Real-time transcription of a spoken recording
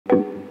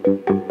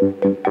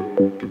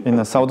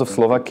the south of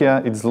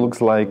Slovakia, it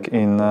looks like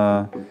in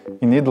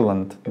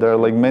Netherlands. There are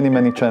like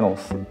many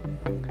channels,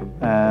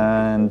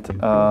 and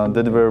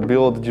that were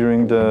built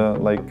during the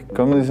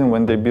communism,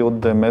 when they built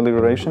the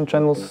melioration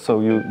channels.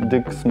 So you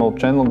dig small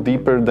channel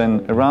deeper than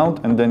around,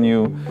 and then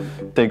you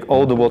take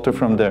all the water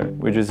from there,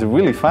 which is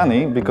really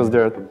funny because they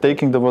are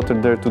taking the water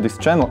there to this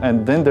channel,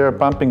 and then they are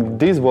pumping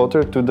this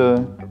water to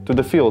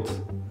the fields,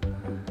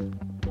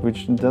 which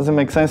doesn't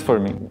make sense for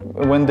me.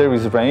 When there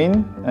is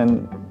rain,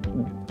 and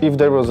if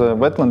there was a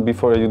wetland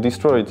before you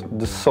destroy it,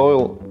 the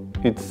soil,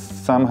 it's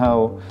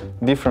somehow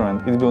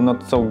different. It will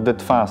not soak that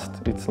fast.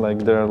 It's like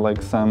there are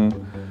like some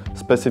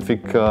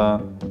specific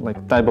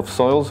type of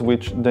soils,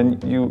 which then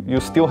you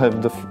still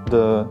have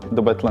the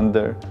wetland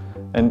there,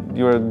 and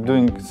you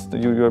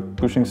are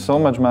pushing so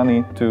much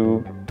money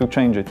to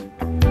change it.